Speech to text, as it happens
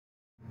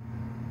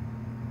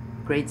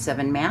Grade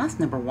 7 Math,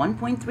 number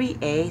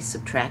 1.3a,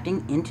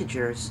 subtracting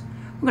integers.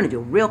 We're going to do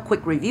a real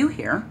quick review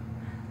here.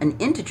 An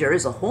integer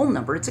is a whole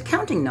number, it's a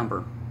counting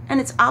number, and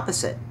it's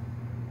opposite.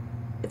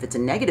 If it's a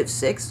negative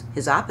 6,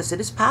 his opposite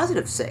is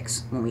positive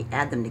 6. When we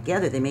add them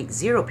together, they make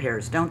zero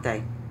pairs, don't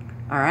they?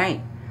 All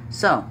right,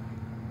 so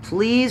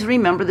please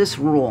remember this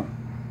rule.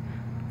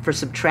 For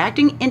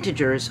subtracting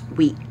integers,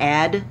 we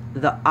add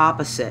the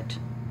opposite.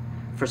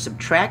 For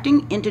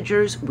subtracting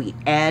integers, we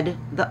add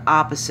the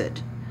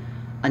opposite.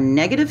 A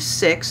negative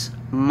 6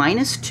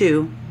 minus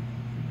 2,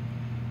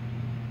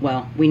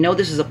 well, we know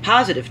this is a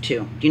positive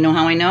 2. Do you know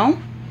how I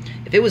know?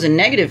 If it was a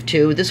negative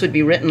 2, this would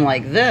be written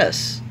like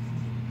this.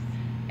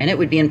 And it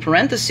would be in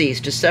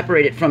parentheses to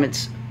separate it from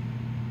its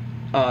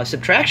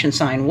subtraction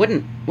sign,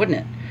 wouldn't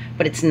it?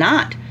 But it's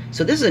not.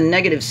 So this is a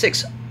negative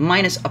 6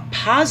 minus a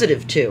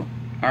positive 2.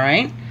 All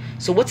right?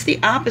 So what's the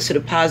opposite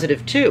of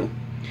positive 2?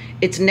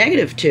 It's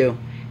negative 2.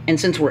 And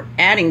since we're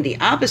adding the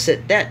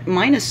opposite, that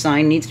minus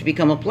sign needs to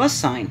become a plus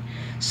sign.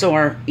 So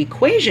our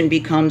equation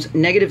becomes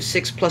negative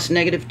 6 plus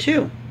negative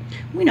 2.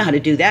 We know how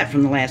to do that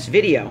from the last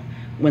video.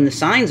 When the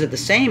signs are the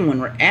same, when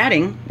we're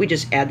adding, we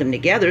just add them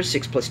together.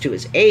 6 plus 2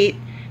 is 8.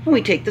 And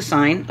we take the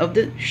sign of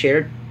the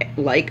shared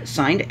like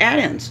signed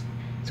addends.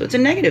 So it's a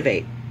negative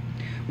 8.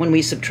 When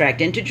we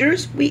subtract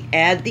integers, we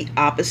add the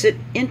opposite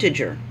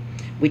integer.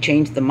 We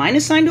change the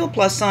minus sign to a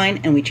plus sign,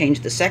 and we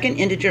change the second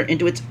integer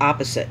into its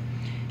opposite.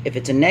 If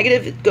it's a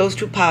negative, it goes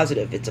to a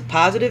positive. If it's a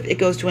positive, it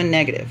goes to a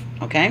negative.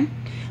 Okay?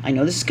 I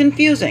know this is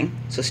confusing,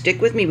 so stick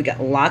with me. We got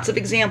lots of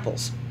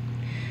examples.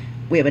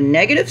 We have a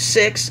negative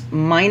 6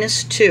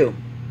 minus 2.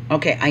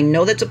 Okay, I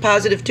know that's a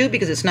positive 2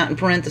 because it's not in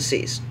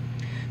parentheses.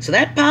 So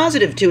that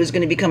positive 2 is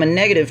going to become a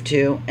negative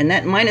 2, and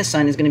that minus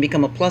sign is going to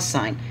become a plus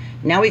sign.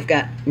 Now we've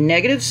got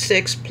negative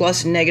 6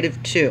 plus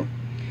negative 2.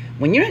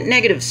 When you're at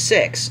negative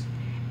 6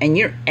 and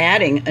you're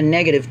adding a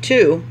negative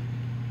 2,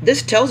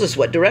 this tells us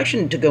what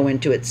direction to go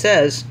into. It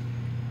says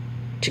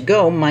to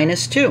go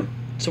minus 2.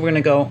 So we're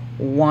going to go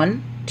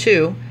 1,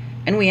 2,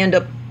 and we end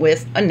up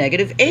with a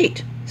negative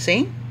 8.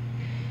 See?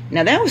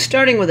 Now that was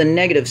starting with a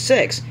negative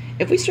 6.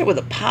 If we start with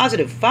a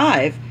positive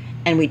 5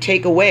 and we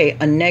take away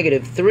a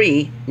negative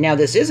 3, now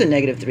this is a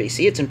negative 3.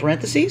 See, it's in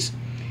parentheses.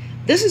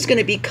 This is going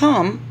to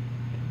become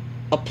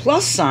a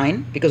plus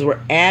sign because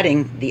we're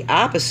adding the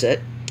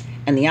opposite,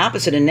 and the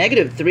opposite of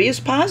negative 3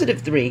 is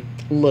positive 3.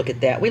 Look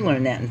at that. We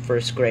learned that in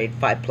first grade,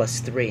 5 plus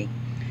 3.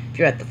 If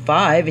you're at the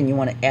 5 and you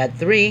want to add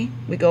 3,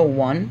 we go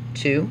 1,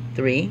 2,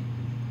 3.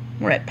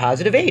 We're at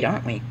positive 8,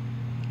 aren't we?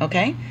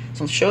 Okay,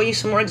 so I'll show you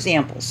some more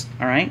examples.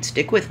 All right,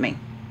 stick with me.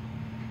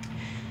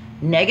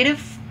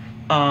 Negative,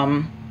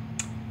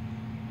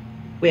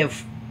 we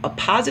have a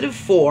positive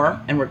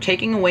 4, and we're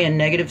taking away a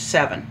negative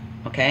 7.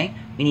 Okay,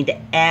 we need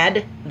to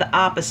add the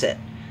opposite.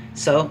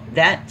 So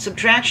that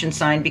subtraction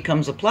sign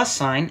becomes a plus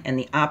sign, and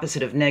the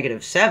opposite of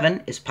negative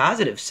 7 is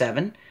positive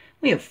 7.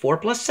 We have 4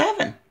 plus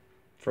 7.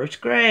 First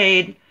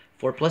grade,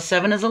 4 plus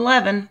 7 is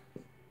 11.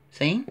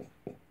 See?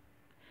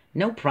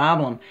 No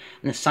problem.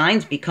 And the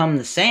signs become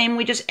the same.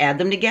 We just add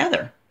them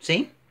together.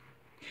 See?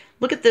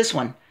 Look at this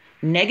one.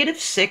 Negative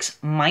 6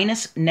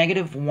 minus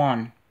negative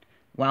 1.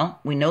 Well,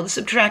 we know the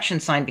subtraction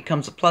sign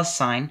becomes a plus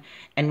sign,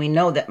 and we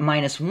know that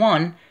minus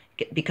 1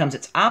 becomes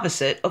its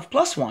opposite of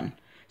plus 1.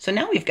 So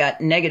now we've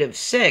got negative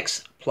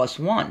 6 plus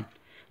 1.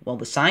 Well,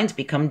 the signs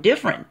become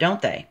different,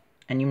 don't they?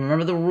 And you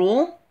remember the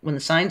rule? When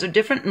the signs are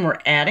different and we're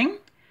adding,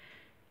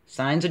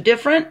 signs are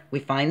different, we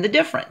find the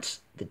difference.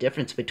 The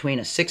difference between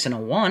a 6 and a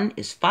 1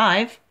 is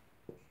 5.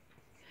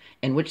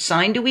 And which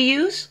sign do we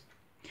use?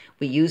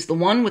 We use the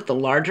one with the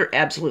larger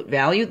absolute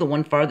value, the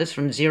one farthest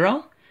from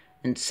 0.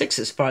 And 6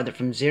 is farther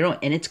from 0,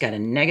 and it's got a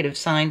negative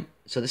sign.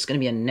 So this is going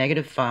to be a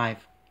negative 5.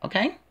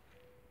 Okay?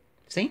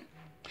 See?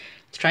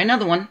 Let's try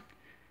another one.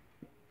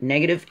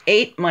 Negative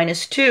 8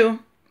 minus 2.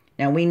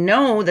 Now we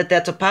know that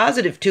that's a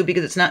positive 2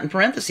 because it's not in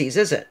parentheses,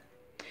 is it?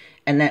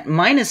 And that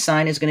minus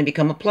sign is going to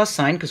become a plus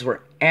sign because we're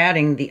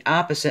adding the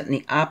opposite, and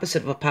the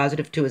opposite of a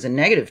positive 2 is a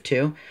negative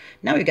 2.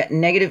 Now we've got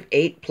negative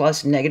 8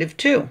 plus negative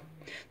 2.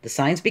 The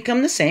signs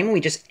become the same. We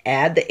just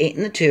add the 8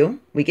 and the 2.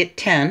 We get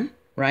 10,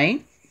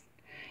 right?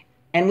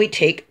 And we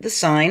take the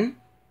sign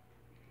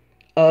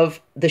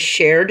of the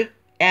shared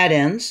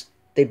addends.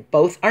 They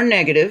both are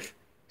negative,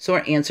 so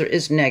our answer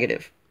is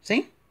negative.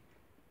 See?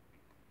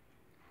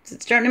 Is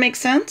it starting to make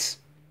sense?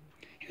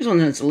 Here's one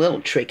that's a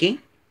little tricky.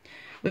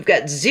 We've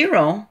got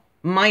 0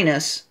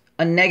 minus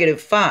a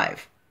negative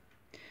 5.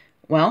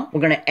 Well,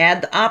 we're going to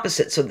add the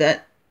opposite, so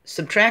that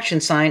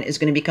subtraction sign is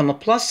going to become a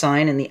plus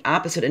sign, and the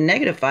opposite of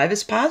negative 5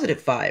 is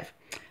positive 5.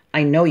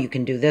 I know you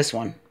can do this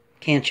one,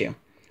 can't you?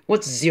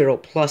 What's 0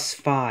 plus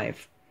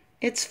 5?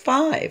 It's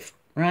 5,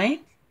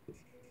 right?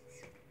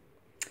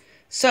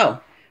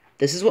 So,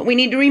 this is what we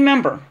need to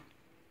remember.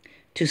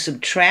 To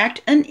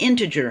subtract an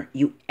integer,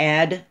 you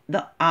add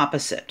the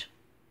opposite.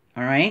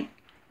 All right?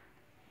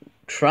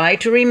 Try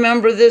to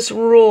remember this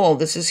rule.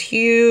 This is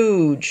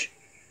huge.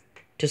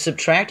 To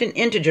subtract an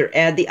integer,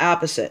 add the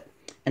opposite.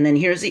 And then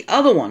here's the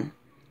other one.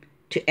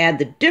 To add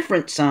the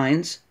different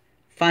signs,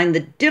 find the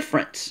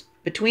difference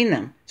between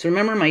them. So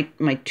remember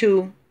my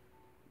two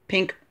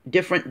pink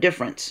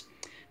difference.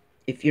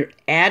 If you're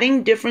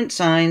adding different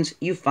signs,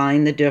 you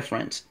find the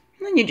difference.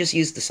 And then you just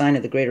use the sign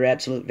of the greater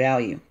absolute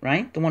value,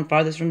 right? The one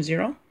farthest from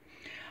 0.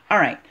 All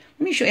right,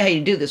 let me show you how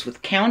you do this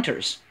with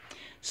counters.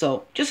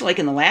 So just like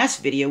in the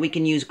last video, we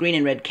can use green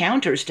and red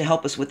counters to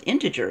help us with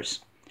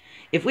integers.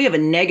 If we have a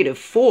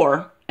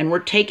 -4 and we're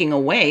taking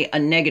away a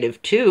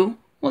 -2,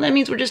 well, that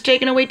means we're just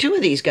taking away 2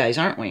 of these guys,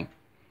 aren't we?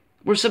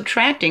 We're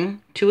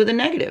subtracting 2 of the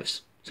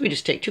negatives. So we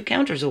just take 2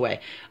 counters away.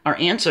 Our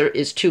answer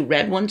is 2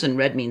 red ones, and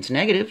red means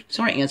negative,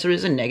 so our answer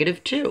is a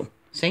 -2.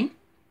 See?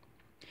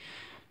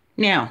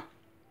 Now,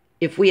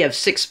 if we have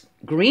 6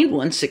 green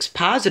ones, 6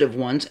 positive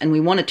ones, and we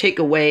want to take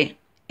away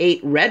 8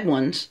 red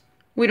ones,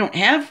 we don't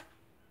have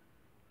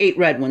 8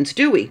 red ones,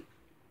 do we?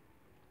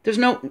 There's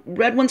no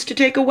red ones to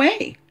take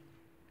away.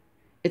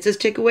 It says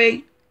take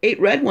away 8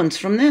 red ones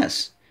from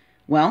this.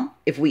 Well,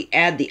 if we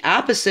add the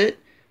opposite,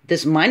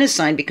 this minus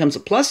sign becomes a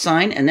plus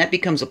sign, and that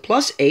becomes a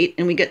 +8,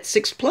 and we get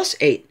 6 +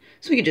 8.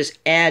 So we can just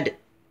add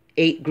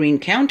 8 green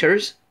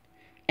counters,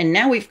 and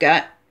now we've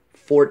got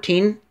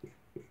 14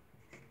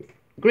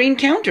 green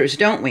counters,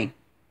 don't we?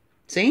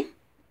 See?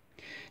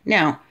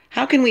 Now,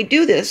 how can we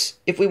do this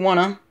if we want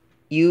to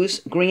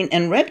use green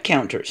and red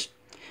counters?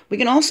 We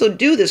can also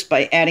do this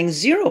by adding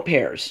 0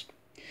 pairs.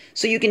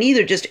 So you can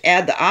either just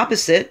add the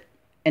opposite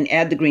and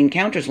add the green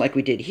counters like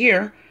we did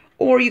here,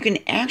 or you can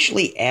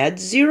actually add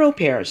 0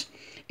 pairs.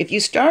 If you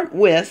start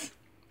with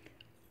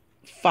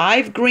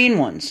 5 green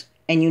ones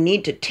and you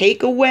need to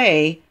take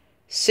away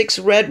 6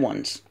 red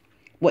ones,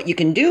 what you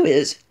can do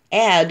is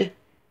add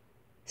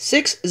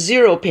 6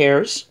 0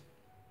 pairs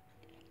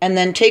and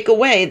then take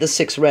away the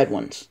 6 red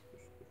ones.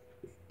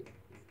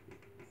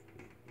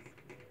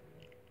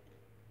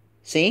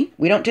 See,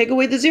 we don't take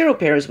away the 0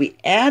 pairs, we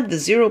add the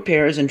 0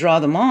 pairs and draw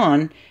them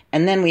on,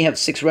 and then we have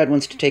 6 red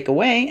ones to take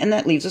away, and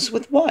that leaves us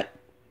with what?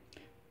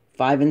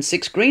 5 and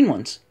 6 green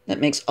ones.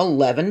 That makes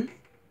 11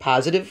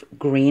 positive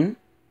green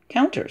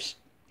counters.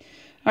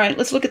 All right,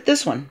 let's look at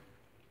this one.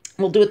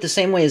 We'll do it the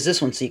same way as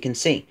this one so you can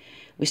see.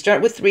 We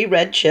start with 3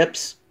 red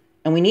chips,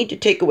 and we need to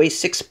take away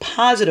 6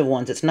 positive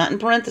ones. It's not in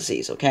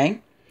parentheses, okay?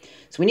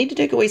 So we need to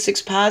take away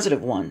 6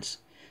 positive ones.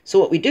 So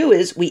what we do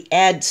is we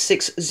add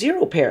 6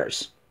 0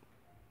 pairs.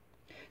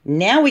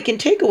 Now we can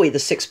take away the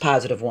 6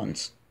 positive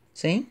ones.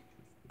 See?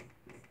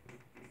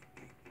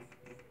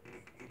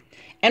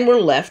 And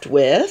we're left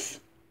with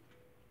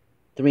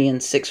 3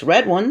 and 6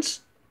 red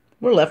ones.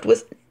 We're left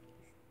with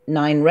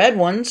 9 red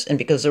ones, and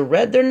because they're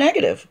red, they're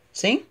negative.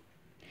 See?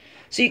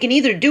 So you can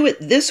either do it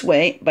this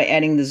way by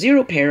adding the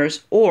 0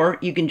 pairs, or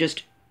you can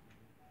just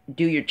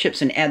do your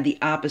chips and add the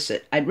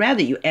opposite. I'd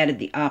rather you added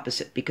the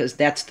opposite because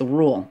that's the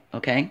rule,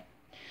 okay?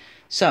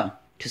 So,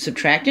 to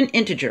subtract an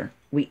integer,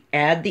 we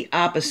add the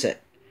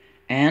opposite.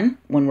 And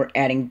when we're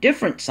adding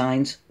different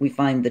signs, we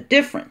find the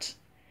difference.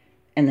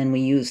 And then we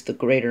use the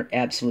greater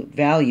absolute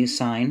value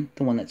sign,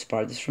 the one that's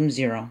farthest from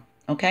 0.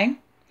 Okay?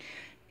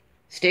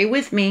 Stay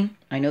with me.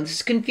 I know this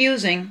is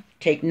confusing.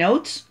 Take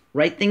notes.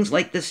 Write things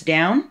like this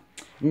down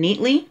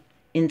neatly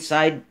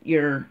inside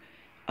your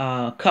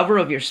cover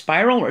of your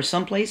spiral or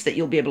someplace that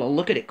you'll be able to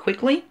look at it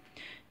quickly.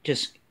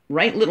 Just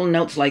write little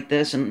notes like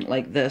this and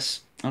like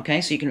this. Okay?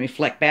 So you can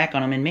reflect back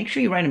on them, and make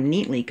sure you write them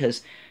neatly,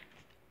 because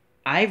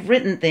I've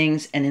written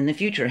things and in the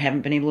future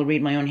haven't been able to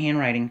read my own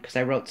handwriting because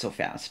I wrote so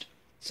fast.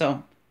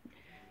 So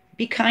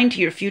be kind to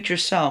your future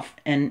self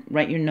and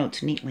write your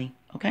notes neatly,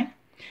 okay?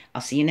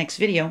 I'll see you next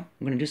video.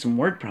 I'm going to do some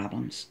word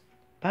problems.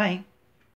 Bye.